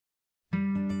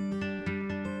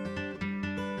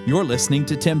You're listening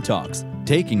to Tim Talks,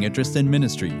 Taking Interest in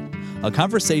Ministry, a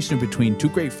conversation between two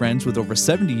great friends with over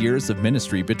 70 years of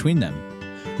ministry between them.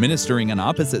 Ministering on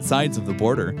opposite sides of the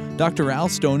border, Dr. Al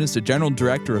Stone is the General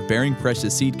Director of Bearing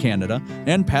Precious Seed Canada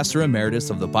and Pastor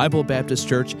Emeritus of the Bible Baptist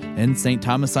Church in St.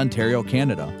 Thomas, Ontario,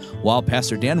 Canada, while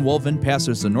Pastor Dan Wolven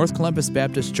pastors the North Columbus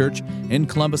Baptist Church in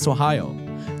Columbus, Ohio.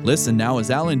 Listen now as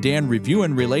Al and Dan review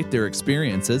and relate their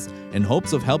experiences in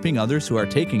hopes of helping others who are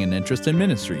taking an interest in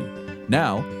ministry.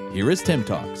 Now, here is Tim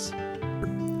Talks.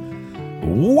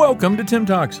 Welcome to Tim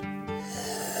Talks. There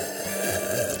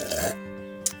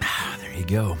you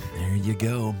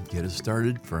go. Get us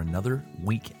started for another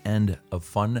weekend of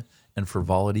fun and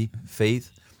frivolity,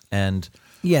 faith, and...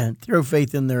 Yeah, throw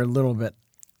faith in there a little bit.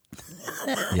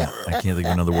 Yeah, I can't think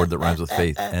of another word that rhymes with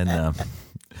faith. And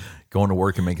going to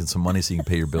work and making some money so you can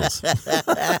pay your bills.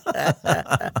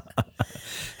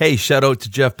 Hey, shout out to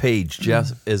Jeff Page.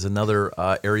 Jeff is another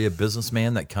area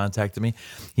businessman that contacted me.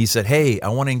 He said, hey, I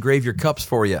want to engrave your cups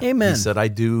for you. Amen. He said, I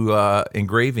do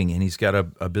engraving, and he's got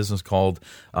a business called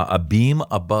A Beam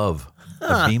Above.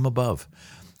 A Beam Above.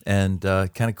 And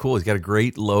kind of cool. He's got a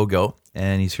great logo,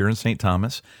 and he's here in St.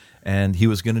 Thomas. And he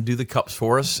was going to do the cups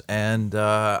for us, and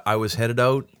I was headed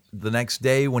out the next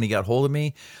day when he got hold of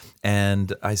me.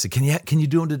 And I said, "Can you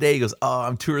do them today?" He goes, "Oh,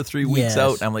 I'm 2 or 3 weeks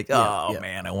out." And I'm like,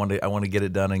 man, I want to get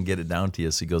it done and get it down to you.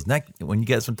 So he goes, when you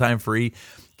get some time free,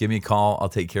 give me a call. I'll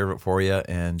take care of it for you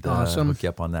and hook you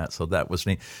up on that. So that was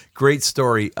neat. Great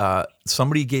story.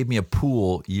 Somebody gave me a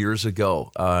pool years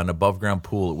ago, an above ground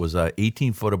pool. It was a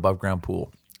 18-foot above ground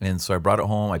pool, and so I brought it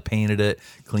home. I painted it,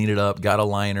 cleaned it up, got a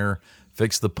liner,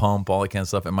 fixed the pump, all that kind of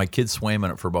stuff. And my kids swam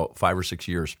in it for about 5 or 6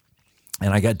 years,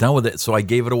 and I got done with it, so I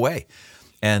gave it away.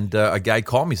 And a guy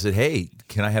called me and said, hey,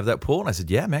 can I have that pool? And I said,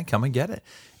 yeah, man, come and get it.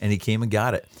 And he came and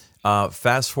got it.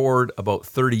 Fast forward about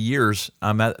 30 years,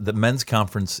 I'm at the men's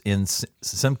conference in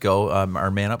Simcoe, our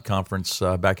Man Up conference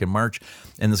back in March.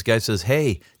 And this guy says,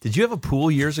 hey, did you have a pool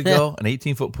years ago, an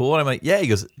 18-foot pool? And I'm like, yeah. He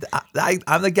goes,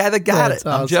 I'm the guy that got it.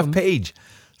 I'm Jeff Page.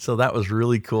 So that was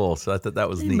really cool. So I thought that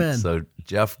was neat. So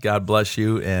Jeff, God bless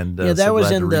you. And that so was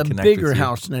glad in to the bigger with you.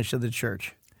 house next to the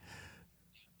church.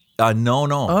 No.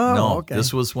 Okay.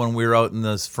 This was when we were out in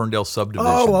the Ferndale subdivision.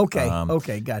 Oh, okay.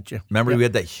 Okay, gotcha. Remember we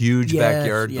had that huge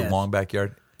backyard, yes. the long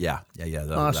backyard? Yeah,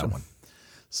 Awesome. that one.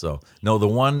 So, no,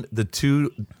 the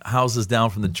 2 houses down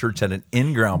from the church had an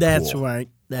in-ground pool.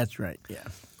 That's right, yeah.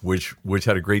 Which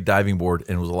had a great diving board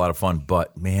and was a lot of fun,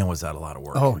 but man, was that a lot of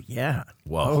work. Oh, yeah.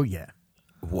 Whoa. Oh, yeah.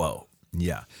 Whoa.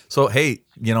 Yeah. So, hey,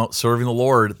 serving the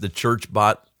Lord, the church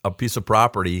bought a piece of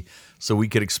property so we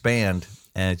could expand.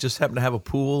 And it just happened to have a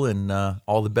pool and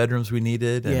all the bedrooms we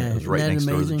needed, and it was right next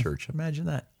door to the church. Imagine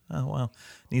that. Oh, wow.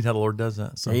 Neat how the Lord does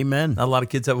that. So, amen. Not a lot of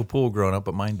kids have a pool growing up,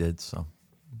 but mine did. So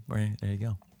there you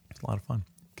go. It's a lot of fun.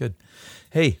 Good.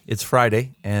 Hey, it's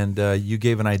Friday, and you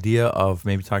gave an idea of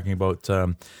maybe talking about,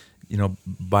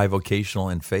 bi-vocational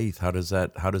and faith. How does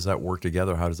that work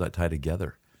together? How does that tie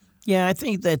together? Yeah, I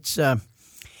think that's, let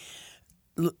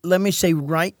me say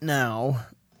right now,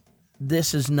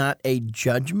 this is not a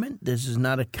judgment. This is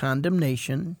not a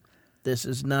condemnation. This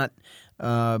is not,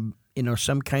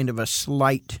 some kind of a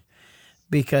slight,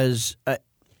 because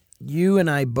you and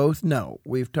I both know,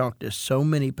 we've talked to so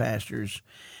many pastors,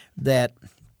 that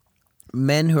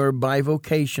men who are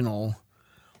bivocational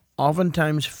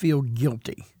oftentimes feel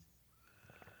guilty.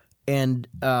 And,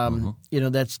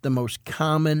 that's the most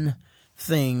common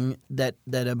thing that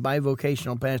a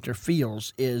bivocational pastor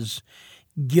feels is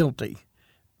guilty.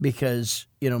 Because,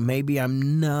 maybe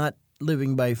I'm not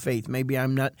living by faith. Maybe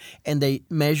I'm not. And they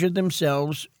measure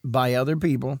themselves by other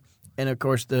people. And, of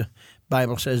course, the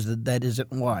Bible says that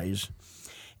isn't wise.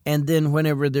 And then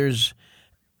whenever there's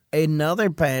another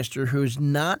pastor who's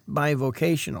not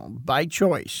bivocational, by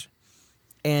choice,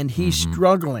 and he's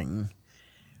struggling,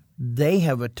 they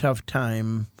have a tough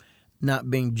time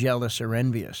not being jealous or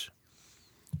envious.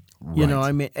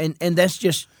 Right. And that's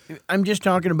just, I'm just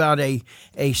talking about a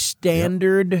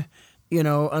standard,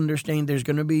 understand there's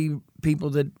going to be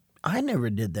people that I never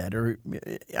did that, or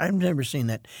I've never seen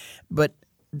that. But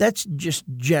that's just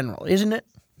general, isn't it?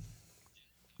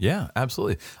 Yeah,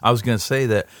 absolutely. I was going to say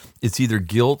that it's either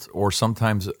guilt or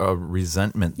sometimes a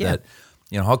resentment that,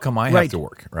 how come I have to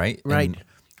work, right? Right.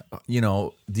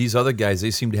 And, these other guys, they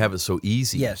seem to have it so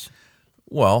easy. Yes.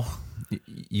 Well,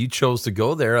 you chose to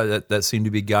go there. That seemed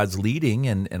to be God's leading,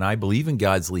 and I believe in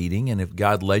God's leading. And if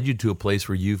God led you to a place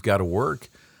where you've got to work,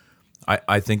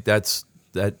 I think that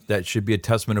should be a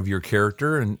testament of your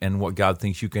character and what God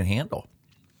thinks you can handle.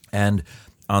 And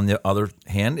on the other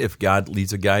hand, if God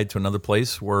leads a guy to another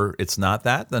place where it's not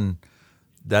that, then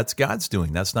that's God's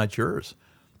doing. That's not yours.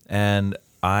 And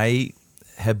I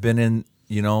have been in,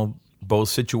 both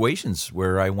situations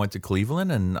where I went to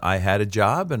Cleveland and I had a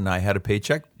job and I had a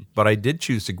paycheck, but I did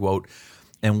choose to go out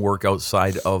and work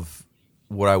outside of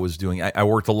what I was doing. I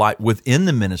worked a lot within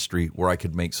the ministry where I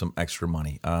could make some extra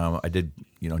money. I did,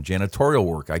 janitorial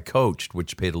work. I coached,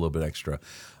 which paid a little bit extra.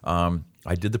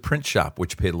 I did the print shop,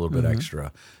 which paid a little bit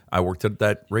extra. I worked at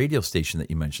that radio station that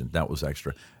you mentioned. That was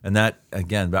extra. And that,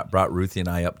 again, that brought Ruthie and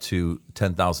I up to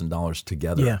 $10,000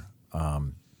 together.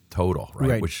 Total,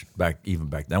 right? Which back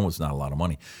then was not a lot of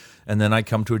money. And then I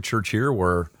come to a church here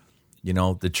where,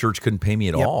 the church couldn't pay me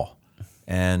at all.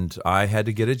 And I had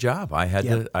to get a job. I had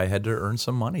to earn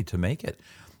some money to make it.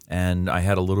 And I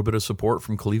had a little bit of support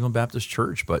from Cleveland Baptist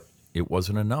Church, but it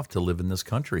wasn't enough to live in this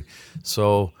country.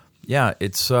 So, yeah,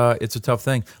 it's a tough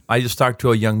thing. I just talked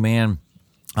to a young man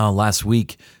last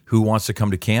week who wants to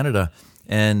come to Canada,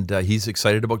 and he's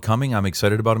excited about coming. I'm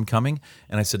excited about him coming.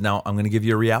 And I said, now I'm going to give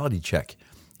you a reality check.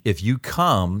 If you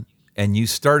come and you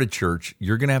start a church,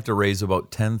 you're going to have to raise about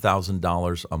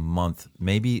 $10,000 a month,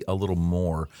 maybe a little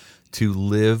more, to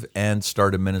live and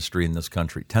start a ministry in this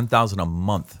country. $10,000 a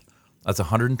month. That's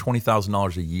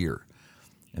 $120,000 a year.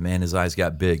 And man, his eyes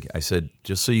got big. I said,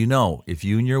 just so you know, if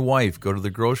you and your wife go to the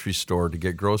grocery store to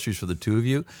get groceries for the two of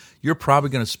you, you're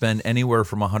probably going to spend anywhere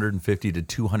from $150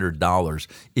 to $200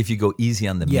 if you go easy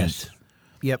on the meat.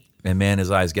 Yep. And man,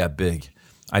 his eyes got big.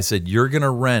 I said, you're going to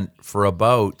rent for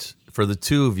the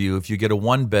two of you, if you get a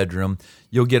one bedroom,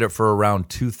 you'll get it for around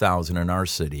 $2,000 in our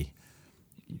city.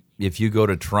 If you go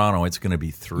to Toronto, it's going to be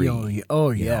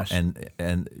 $3,000. Yes.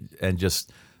 And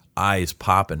just eyes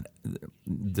popping.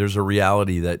 There's a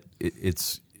reality that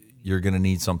you're going to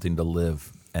need something to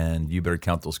live, and you better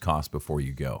count those costs before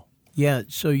you go. Yeah,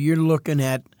 so you're looking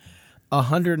at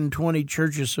 120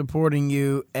 churches supporting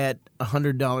you at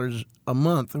 $100 a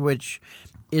month, which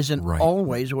isn't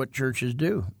always what churches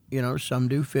do. Some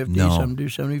do 50, some do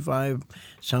 75,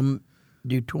 some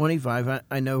do 25.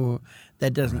 I know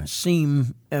that doesn't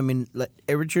seem,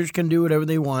 every church can do whatever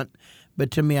they want,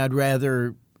 but to me, I'd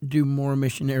rather do more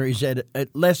missionaries at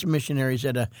less missionaries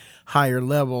at a higher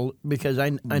level, because I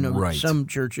know some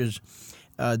churches,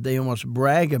 they almost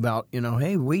brag about,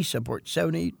 hey, we support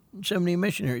 70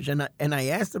 missionaries. And I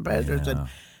asked the pastor, I said,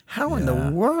 how in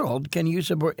the world can you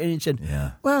support? And he said,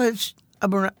 well, it's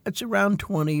around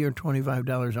 $20 or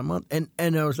 $25 a month. And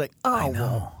I was like,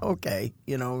 well, okay,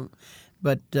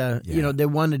 But, they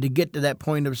wanted to get to that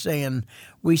point of saying,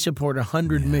 we support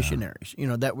 100 missionaries.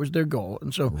 That was their goal.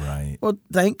 And so, well,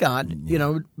 thank God,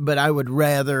 but I would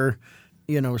rather,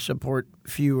 support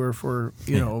fewer for,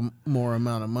 more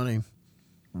amount of money.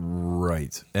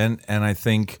 Right. And I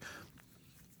think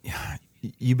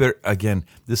you better, again,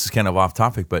 this is kind of off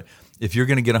topic, but if you're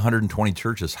going to get 120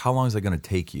 churches, how long is that going to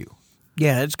take you?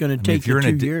 Yeah, it's going to take you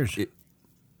 2 years.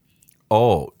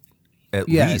 At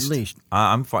least.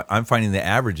 I'm finding the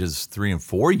average is 3 and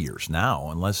 4 years now,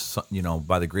 unless,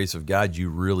 by the grace of God, you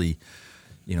really,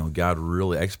 God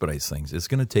really expedites things. It's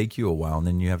going to take you a while, and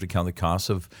then you have to count the costs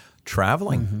of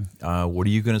traveling. What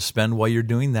are you going to spend while you're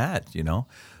doing that,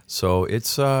 So it's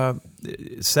sad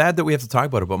that we have to talk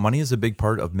about it, but money is a big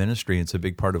part of ministry. It's a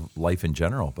big part of life in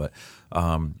general. But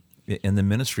in the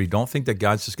ministry, don't think that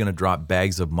God's just going to drop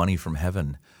bags of money from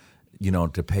heaven,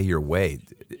 to pay your way.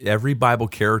 Every Bible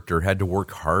character had to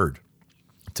work hard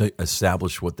to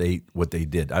establish what they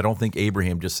did. I don't think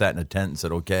Abraham just sat in a tent and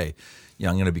said, okay,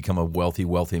 I'm going to become a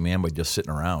wealthy man by just sitting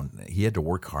around. He had to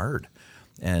work hard.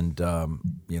 And,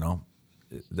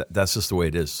 that's just the way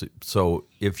it is. So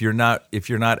if you're not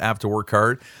apt to work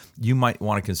hard, you might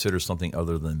want to consider something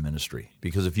other than ministry.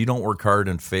 Because if you don't work hard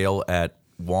and fail at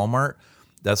Walmart,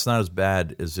 that's not as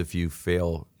bad as if you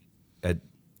fail at,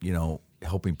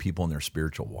 helping people in their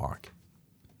spiritual walk.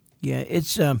 Yeah,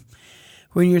 it's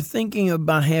when you're thinking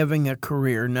about having a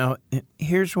career. Now,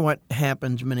 here's what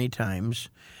happens many times,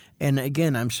 and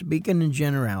again, I'm speaking in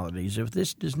generalities. If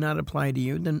this does not apply to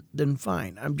you, then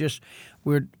fine.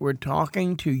 We're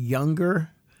talking to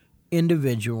younger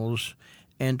individuals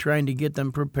and trying to get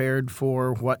them prepared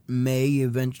for what may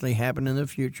eventually happen in the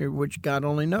future, which God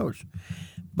only knows.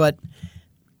 But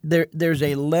there's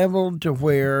a level to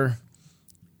where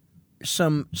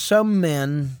some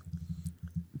men,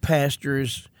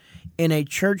 pastors in a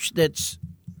church that's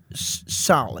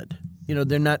solid,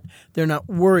 they're not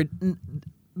worried.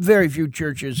 Very few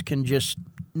churches can just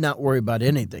not worry about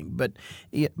anything, but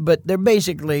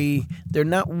they're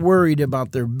not worried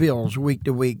about their bills week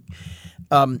to week.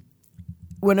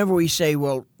 Whenever we say,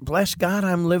 well, bless God,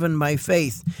 I'm living by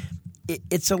faith,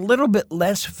 it's a little bit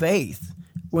less faith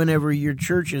whenever your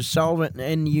church is solvent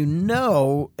and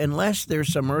unless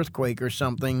there's some earthquake or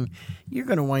something, you're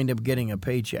going to wind up getting a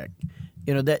paycheck.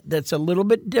 That's a little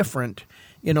bit different.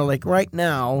 Like right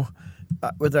now,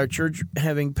 with our church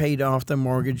having paid off the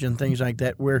mortgage and things like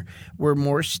that, we're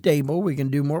more stable. We can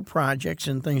do more projects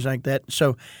and things like that.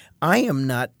 So I am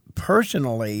not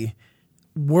personally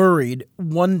worried,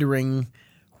 wondering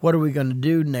what are we going to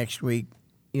do next week.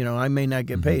 I may not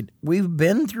get paid. We've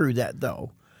been through that,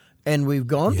 though, and we've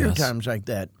gone through times like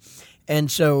that. And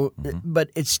so, but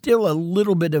it's still a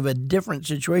little bit of a different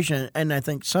situation. And I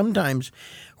think sometimes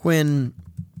when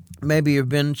maybe you've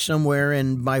been somewhere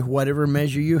and by whatever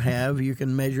measure you have, you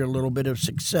can measure a little bit of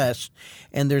success,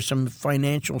 and there's some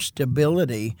financial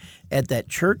stability at that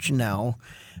church now,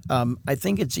 I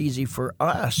think it's easy for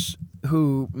us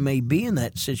who may be in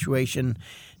that situation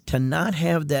to not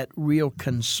have that real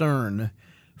concern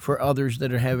for others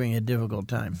that are having a difficult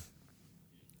time.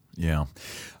 Yeah.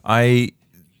 I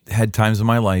had times in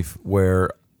my life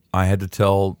where I had to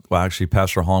tell, actually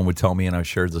Pastor Holland would tell me, and I've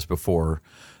shared this before,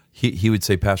 he would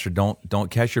say, Pastor,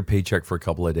 don't cash your paycheck for a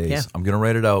couple of days. Yeah. I'm going to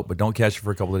write it out, but don't cash it for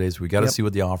a couple of days. We got to see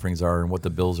what the offerings are and what the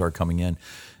bills are coming in.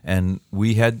 And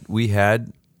we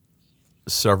had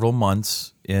several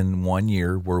months in 1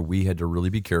 year where we had to really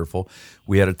be careful.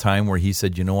 We had a time where he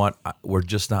said, you know what, we're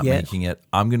just not making it.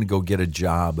 I'm going to go get a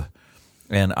job,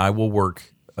 and I will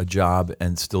work a job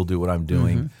and still do what I'm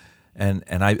doing. And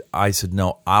I said,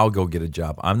 no, I'll go get a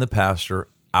job. I'm the pastor.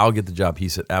 I'll get the job. He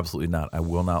said, absolutely not. I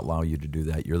will not allow you to do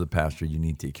that. You're the pastor. You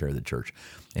need to take care of the church.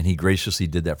 And he graciously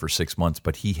did that for 6 months,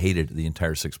 but he hated the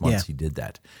entire 6 months he did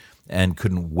that and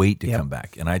couldn't wait to come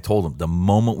back. And I told him, the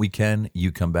moment we can,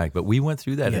 you come back. But we went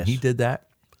through that, and he did that.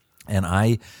 And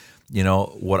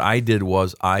what I did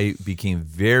was I became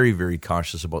very, very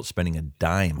cautious about spending a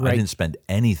dime. Right. I didn't spend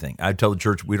anything. I'd tell the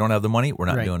church, we don't have the money, we're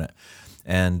not doing it.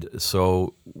 And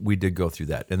so we did go through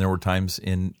that. And there were times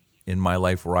in my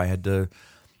life where I had to,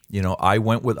 I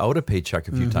went without a paycheck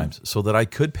a few times so that I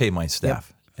could pay my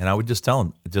staff. And I would just tell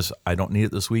them, I don't need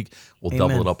it this week. We'll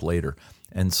double it up later.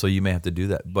 And so you may have to do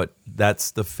that. But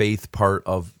that's the faith part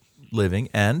of living.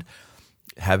 And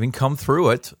having come through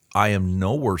it, I am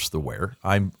no worse the wear.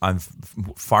 I'm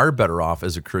far better off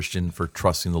as a Christian for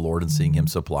trusting the Lord and seeing Him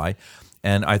supply.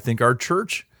 And I think our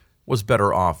church was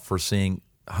better off for seeing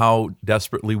how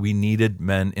desperately we needed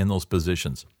men in those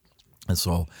positions. And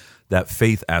so that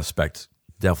faith aspect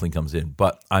definitely comes in.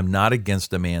 But I'm not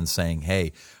against a man saying,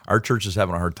 hey, our church is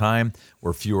having a hard time.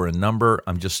 We're fewer in number.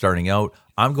 I'm just starting out.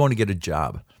 I'm going to get a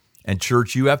job. And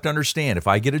church, you have to understand, if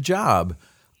I get a job,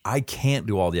 I can't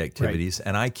do all the activities,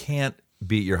 and I can't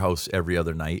be at your house every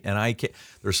other night, and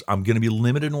I'm going to be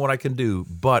limited in what I can do,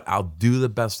 but I'll do the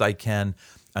best I can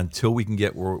until we can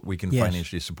get where we can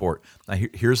financially support. Now,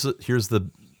 here's the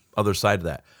other side of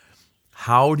that.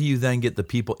 How do you then get the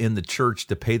people in the church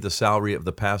to pay the salary of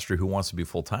the pastor who wants to be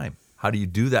full-time? How do you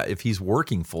do that if he's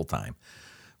working full-time?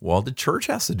 Well, the church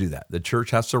has to do that. The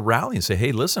church has to rally and say,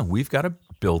 hey, listen, we've got to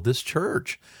build this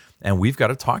church, and we've got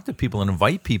to talk to people and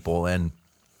invite people and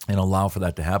allow for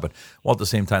that to happen. Well, at the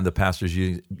same time, the pastor's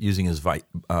using his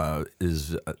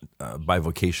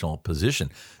bivocational position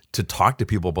to talk to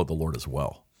people about the Lord as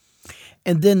well.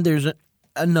 And then there's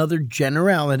another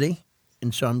generality,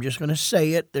 and so I'm just going to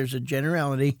say it. There's a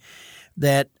generality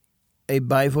that a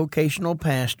bivocational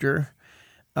pastor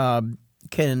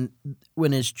can,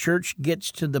 when his church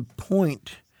gets to the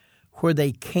point where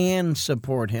they can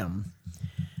support him,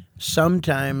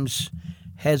 sometimes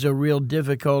has a real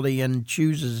difficulty and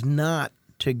chooses not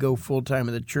to go full-time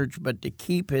in the church, but to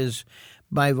keep his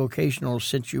bivocational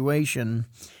situation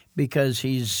because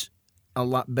he's a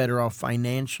lot better off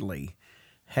financially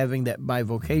having that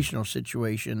bivocational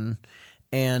situation,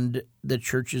 and the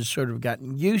church has sort of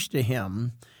gotten used to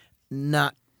him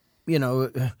not,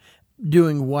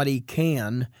 doing what he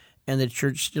can, and the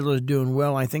church still is doing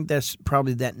well. I think that's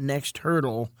probably that next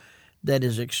hurdle that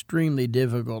is extremely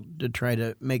difficult to try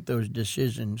to make those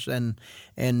decisions.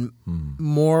 And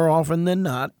more often than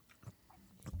not,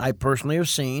 I personally have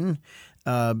seen,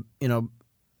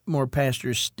 more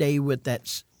pastors stay with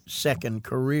that second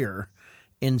career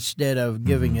instead of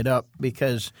giving it up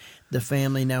because the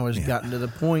family now has gotten to the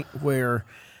point where,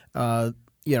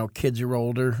 kids are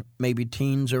older, maybe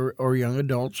teens or young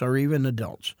adults or even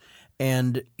adults.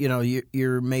 And,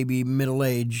 you're maybe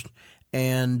middle-aged,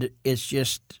 and it's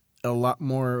just a lot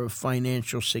more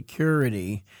financial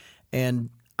security,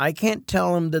 and I can't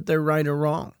tell them that they're right or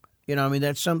wrong.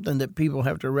 That's something that people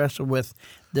have to wrestle with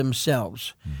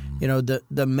themselves.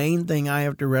 The main thing I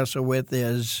have to wrestle with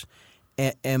is,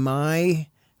 am I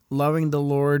loving the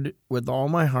Lord with all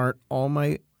my heart, all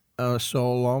my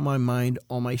soul, all my mind,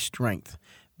 all my strength?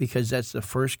 Because that's the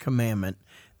first commandment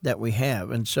that we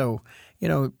have. And so,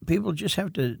 people just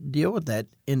have to deal with that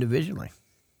individually.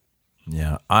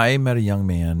 Yeah, I met a young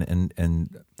man,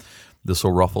 and this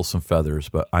will ruffle some feathers,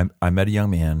 but I met a young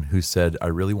man who said, I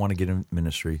really want to get in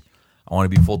ministry. I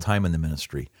want to be full-time in the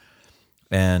ministry.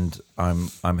 And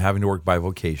I'm having to work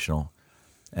bivocational,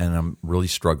 and I'm really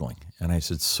struggling. And I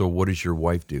said, so what does your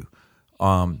wife do?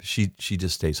 She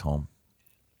just stays home.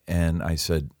 And I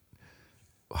said,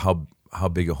 how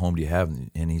big a home do you have?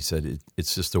 And he said,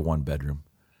 it's just a 1-bedroom.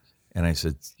 And I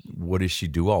said, what does she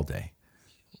do all day?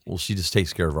 Well, she just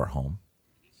takes care of our home.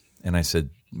 And I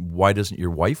said, why doesn't your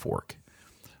wife work?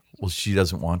 Well, she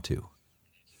doesn't want to.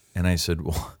 And I said,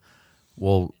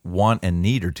 well, want and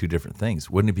need are two different things.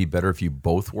 Wouldn't it be better if you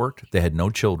both worked? They had no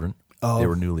children. Oh. They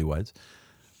were newlyweds.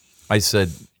 I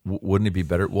said, wouldn't it be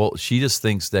better? Well, she just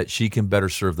thinks that she can better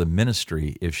serve the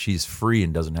ministry if she's free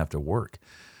and doesn't have to work.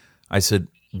 I said,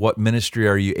 what ministry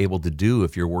are you able to do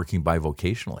if you're working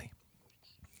bivocationally?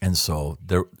 And so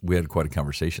we had quite a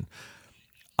conversation.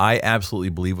 I absolutely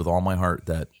believe with all my heart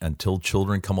that until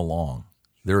children come along,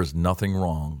 there is nothing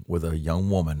wrong with a young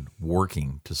woman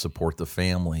working to support the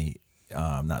family,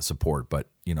 not support, but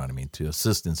you know what I mean, to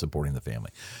assist in supporting the family.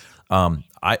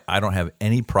 I don't have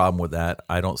any problem with that.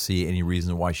 I don't see any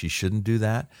reason why she shouldn't do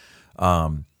that.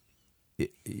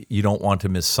 You don't want to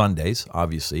miss Sundays,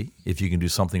 obviously. If you can do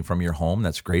something from your home,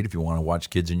 that's great. If you want to watch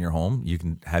kids in your home, you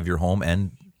can have your home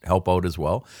and help out as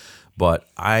well. But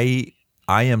I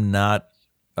am not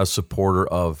a supporter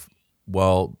of,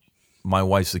 well, my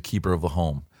wife's the keeper of the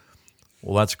home.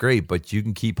 Well, that's great, but you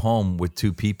can keep home with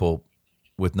 2 people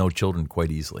with no children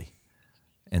quite easily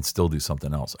and still do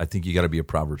something else. I think you got to be a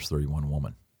Proverbs 31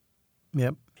 woman.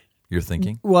 Yep. You're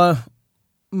thinking? Well,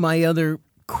 my other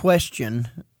question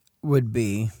would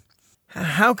be,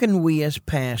 how can we as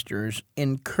pastors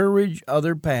encourage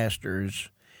other pastors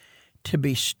to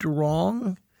be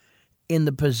strong in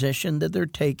the position that they're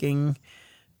taking,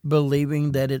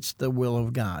 believing that it's the will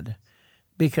of God?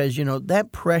 Because,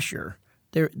 that pressure,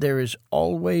 there is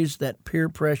always that peer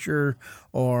pressure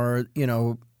or,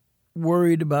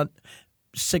 worried about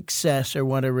success or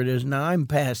whatever it is. Now, I'm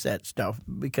past that stuff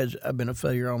because I've been a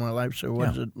failure all my life, so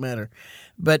what does it matter?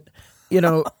 But,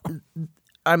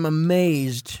 I'm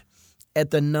amazed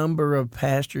at the number of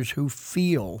pastors who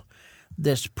feel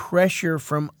this pressure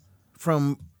from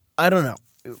I don't know,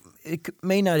 it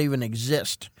may not even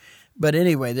exist. But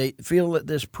anyway, they feel that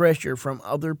this pressure from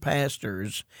other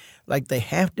pastors, like they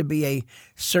have to be a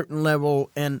certain level.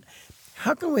 And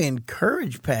how can we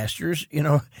encourage pastors,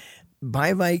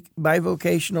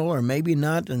 bivocational or maybe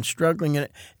not and struggling in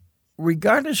it,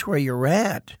 regardless where you're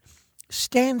at,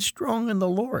 stand strong in the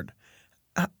Lord?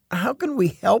 How can we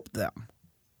help them?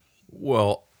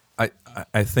 Well, I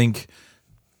think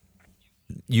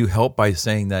you help by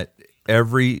saying that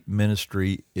every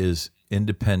ministry is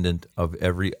independent of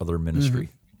every other ministry.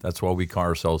 Mm-hmm. That's why we call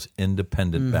ourselves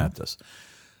independent Baptists.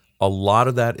 A lot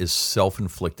of that is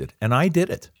self-inflicted, and I did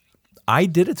it. I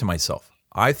did it to myself.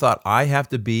 I thought I have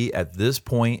to be at this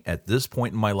point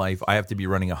in my life, I have to be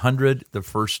running 100 the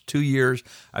first 2 years.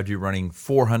 I have to be running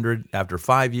 400 after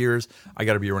 5 years. I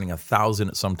got to be running 1,000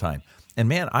 at some time. And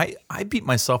man, I beat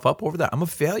myself up over that. I'm a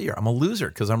failure. I'm a loser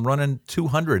because I'm running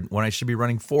 200 when I should be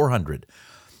running 400.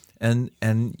 And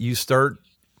you start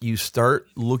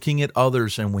looking at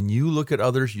others, and when you look at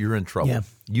others, you're in trouble. Yeah.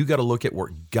 You got to look at where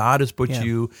God has put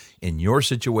you in your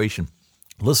situation.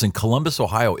 Listen, Columbus,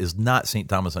 Ohio is not St.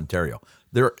 Thomas, Ontario.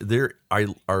 There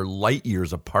are light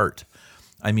years apart.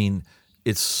 I mean,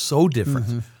 it's so different.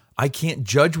 Mm-hmm. I can't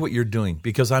judge what you're doing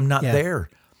because I'm not there.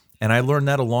 And I learned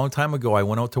that a long time ago. I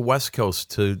went out to West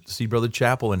Coast to see Brother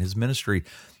Chappell and his ministry,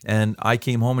 and I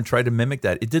came home and tried to mimic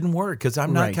that. It didn't work because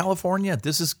I'm not California.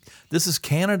 This is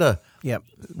Canada. Yep.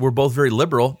 We're both very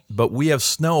liberal, but we have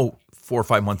snow 4 or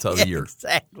 5 months out of the year.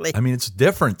 Exactly. I mean, it's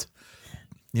different.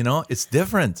 It's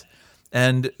different.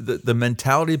 And the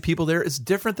mentality of people there is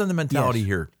different than the mentality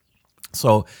here.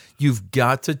 So you've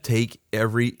got to take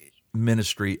every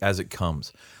ministry as it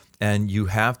comes. And you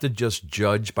have to just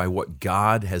judge by what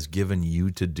God has given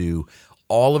you to do.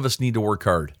 All of us need to work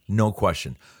hard, no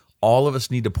question. All of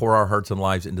us need to pour our hearts and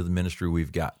lives into the ministry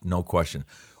we've got, no question.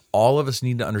 All of us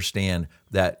need to understand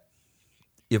that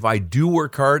if I do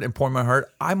work hard and pour my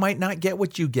heart, I might not get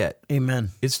what you get.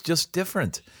 Amen. It's just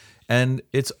different. And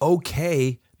it's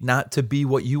okay not to be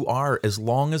what you are as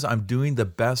long as I'm doing the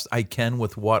best I can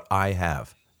with what I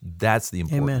have. That's the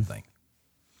important thing.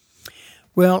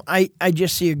 Well, I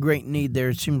just see a great need there.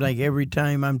 It seems like every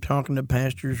time I'm talking to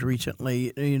pastors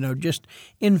recently, just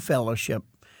in fellowship,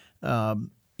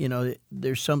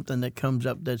 there's something that comes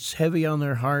up that's heavy on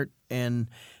their heart, and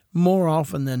more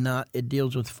often than not, it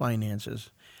deals with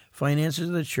finances. Finances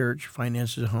of the church,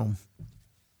 finances at home.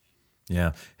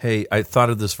 Yeah. Hey, I thought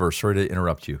of this verse. Sorry to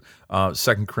interrupt you.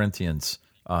 2 Corinthians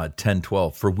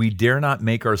 10:12. For we dare not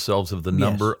make ourselves of the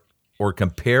number or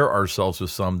compare ourselves with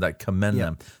some that commend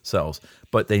themselves,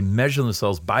 but they measure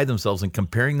themselves by themselves, and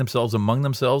comparing themselves among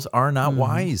themselves are not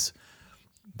wise.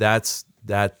 That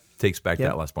takes back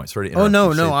that last point. Sorry to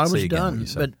interrupt. No, I was done.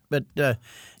 But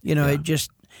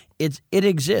it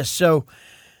exists. So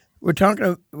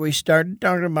we started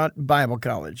talking about Bible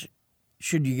college.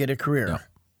 Should you get a career? Yeah.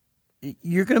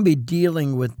 You're going to be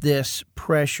dealing with this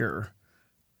pressure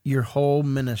your whole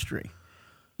ministry.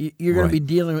 You're going to be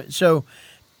dealing with, so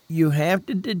you have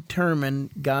to determine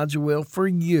God's will for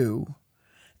you,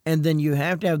 and then you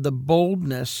have to have the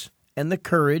boldness and the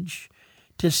courage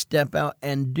to step out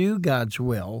and do God's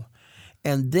will.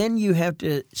 And then you have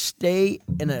to stay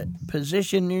in a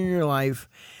position in your life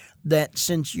that,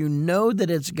 since you know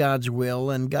that it's God's will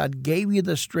and God gave you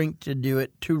the strength to do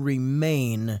it, to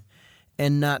remain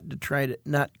and not to try to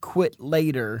not quit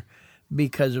later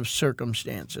because of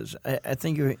circumstances. I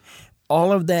think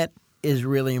all of that is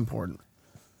really important.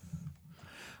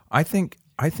 I think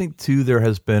too, there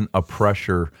has been a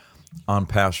pressure on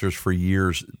pastors for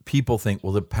years. People think,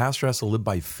 well, the pastor has to live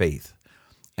by faith,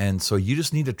 and so you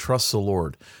just need to trust the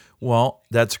Lord. Well,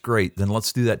 that's great. Then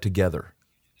let's do that together.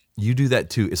 You do that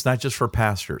too. It's not just for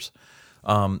pastors.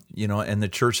 And the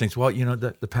church thinks, well,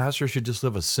 the pastor should just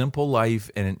live a simple life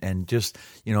and just,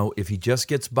 if he just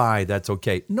gets by, that's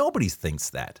okay. Nobody thinks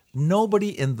that.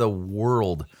 Nobody in the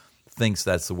world thinks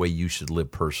that's the way you should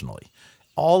live personally.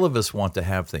 All of us want to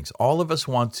have things. All of us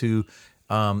want to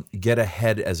get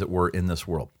ahead, as it were, in this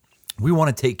world. We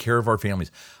want to take care of our families.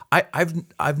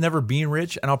 I've never been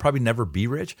rich, and I'll probably never be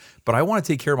rich, but I want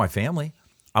to take care of my family.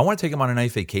 I want to take them on a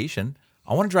nice vacation.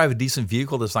 I want to drive a decent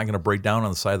vehicle that's not going to break down on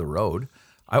the side of the road.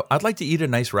 I'd like to eat at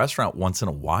a nice restaurant once in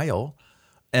a while.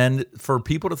 And for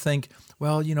people to think,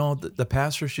 well, the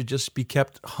pastor should just be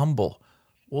kept humble.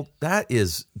 Well, that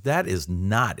is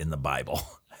not in the Bible.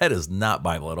 That is not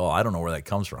Bible at all. I don't know where that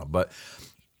comes from. But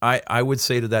I would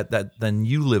say to that then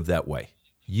you live that way.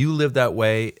 You live that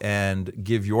way and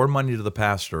give your money to the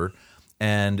pastor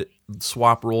and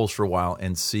swap roles for a while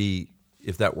and see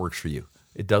if that works for you.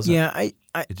 It doesn't. Yeah,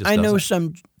 I know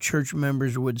some church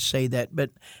members would say that, but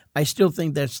I still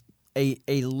think that's a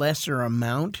lesser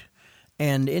amount.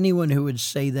 And anyone who would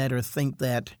say that or think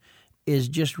that is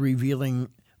just revealing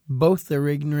both their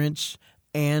ignorance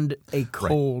and a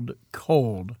cold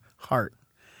heart.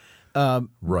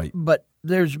 Right. But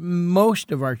there's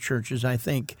most of our churches, I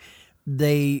think,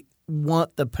 they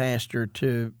want the pastor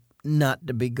to not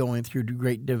to be going through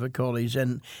great difficulties,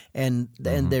 and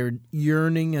they're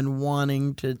yearning and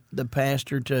wanting to the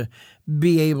pastor to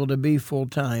be able to be full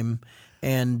time,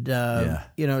 and just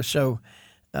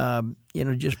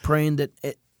praying that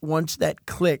once that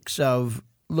clicks of,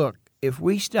 look, if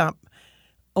we stop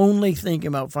only thinking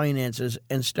about finances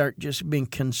and start just being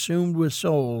consumed with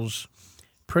souls,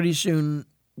 pretty soon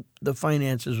the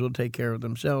finances will take care of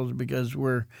themselves, because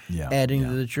we're adding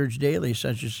to the church daily,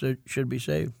 such as should be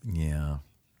saved. Yeah.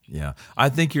 Yeah. I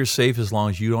think you're safe as long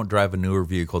as you don't drive a newer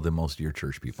vehicle than most of your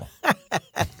church people.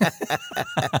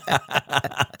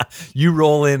 You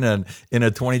roll in a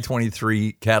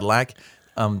 2023 Cadillac,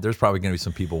 there's probably going to be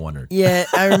some people wondering. Yeah,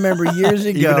 I remember years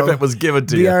ago. Even if it was given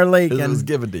to you. B.R. Lakin, it was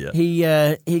given to you. He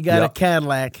got a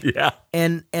Cadillac. Yeah.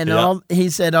 And he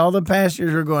said all the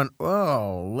pastors were going,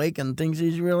 "Whoa, Lakin thinks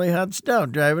he's really hot stuff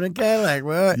driving a Cadillac."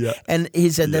 Well, and he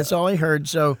said that's all he heard.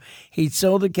 So he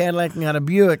sold the Cadillac and got a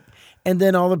Buick. And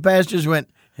then all the pastors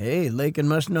went, "Hey, Lakin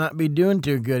must not be doing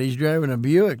too good. He's driving a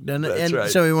Buick, doesn't it?" That's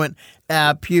right. So he went,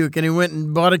 puke. And he went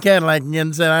and bought a Cadillac again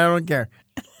and said, "I don't care."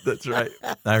 That's right.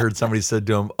 I heard somebody said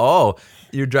to him, "Oh,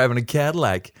 you're driving a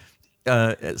Cadillac."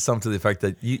 Something to the effect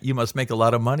that you must make a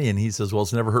lot of money. And he says, "Well,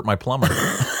 it's never hurt my plumber."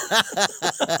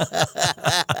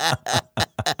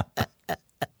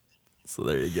 So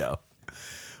there you go.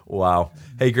 Wow.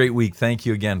 Hey, great week. Thank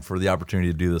you again for the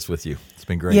opportunity to do this with you. It's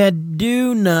been great. Yeah,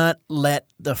 do not let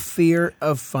the fear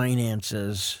of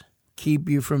finances keep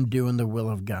you from doing the will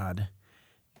of God.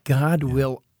 God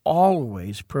will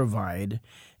always provide,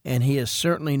 and he is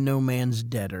certainly no man's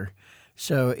debtor.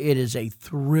 So it is a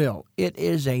thrill. It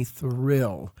is a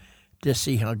thrill to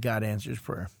see how God answers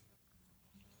prayer.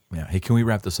 Yeah. Hey, can we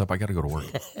wrap this up? I got to go to work.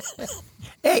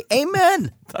 Hey,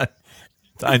 amen.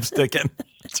 Time's ticking.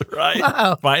 That's right.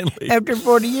 Wow. Finally. After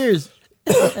 40 years.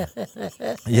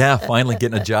 Yeah, finally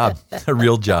getting a job, a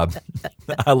real job.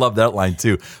 I love that line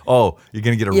too. Oh, you're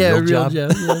going to get a real job? Yeah.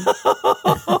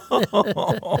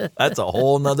 That's a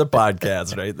whole nother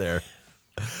podcast right there.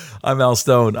 I'm Al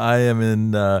Stone. I am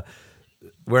in,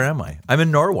 where am I? I'm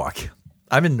in Norwalk.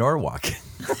 I'm in Norwalk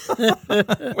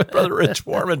with Brother Rich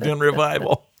Foreman doing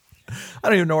revival. I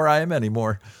don't even know where I am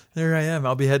anymore. There I am.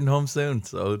 I'll be heading home soon.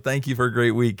 So thank you for a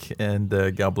great week, and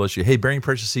God bless you. Hey, bearing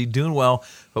precious seed, doing well,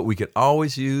 but we could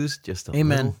always use just a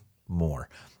little more.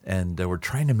 And we're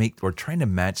trying to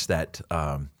match that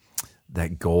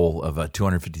that goal of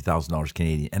 $250,000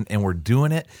 Canadian, and we're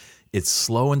doing it. It's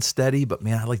slow and steady, but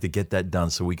man, I'd like to get that done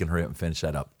so we can hurry up and finish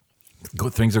that up.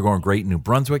 Things are going great in New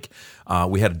Brunswick.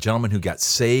 We had a gentleman who got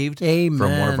saved from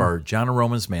one of our John and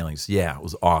Romans mailings. Yeah, it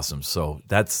was awesome. So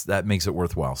that makes it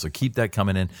worthwhile. So keep that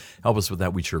coming in. Help us with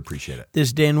that. We sure appreciate it. This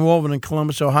is Dan Wolven in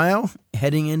Columbus, Ohio,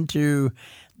 heading into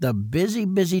the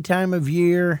busy time of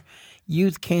year.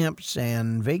 Youth camps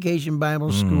and vacation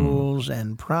Bible schools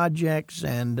and projects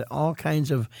and all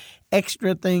kinds of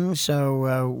extra things.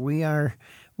 So we are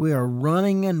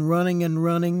running,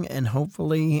 and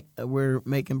hopefully we're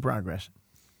making progress.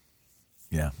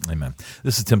 Yeah, amen.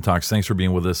 This is Tim Talks. Thanks for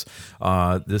being with us.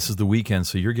 This is the weekend,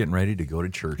 so you're getting ready to go to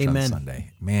church on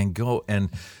Sunday. Man, go and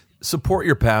support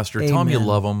your pastor. Amen. Tell him you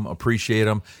love him, appreciate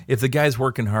him. If the guy's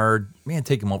working hard, man,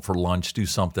 take him out for lunch, do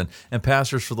something. And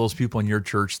pastors, for those people in your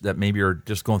church that maybe are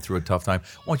just going through a tough time,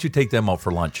 why don't you take them out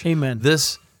for lunch? Amen.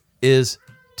 This is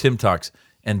Tim Talks,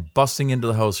 and busting into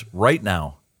the house right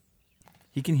now,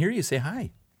 he can hear you. Say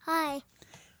hi. Hi.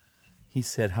 He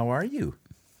said, how are you?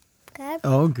 Good.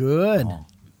 Oh, good. Oh,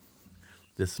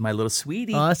 this is my little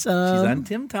sweetie. Awesome. She's on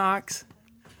Tim Talks.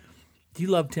 Do you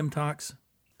love Tim Talks?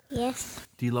 Yes.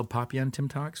 Do you love Poppy on Tim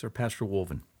Talks or Pastor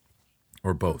Wolven?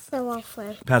 Or both? The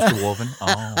Wolfen. Pastor Wolven?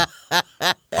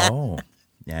 Oh. Oh.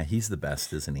 Yeah, he's the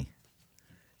best, isn't he?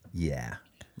 Yeah.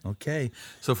 Okay.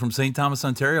 So from St. Thomas,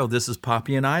 Ontario, this is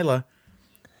Poppy and Isla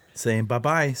saying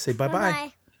bye-bye. Say bye-bye.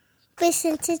 Bye.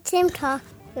 Listen to Tim Talk.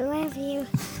 We love you.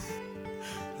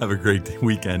 Have a great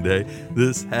weekend, eh?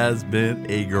 This has been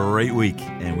a great week,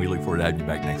 and we look forward to having you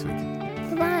back next week.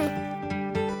 Goodbye.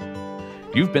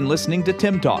 You've been listening to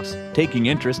Tim Talks, Taking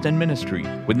Interest in Ministry,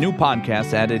 with new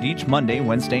podcasts added each Monday,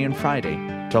 Wednesday, and Friday.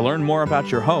 To learn more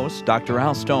about your hosts, Dr.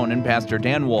 Al Stone and Pastor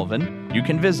Dan Wolven, you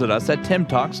can visit us at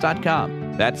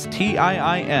timtalks.com. That's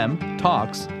TIIM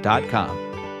Talks.com.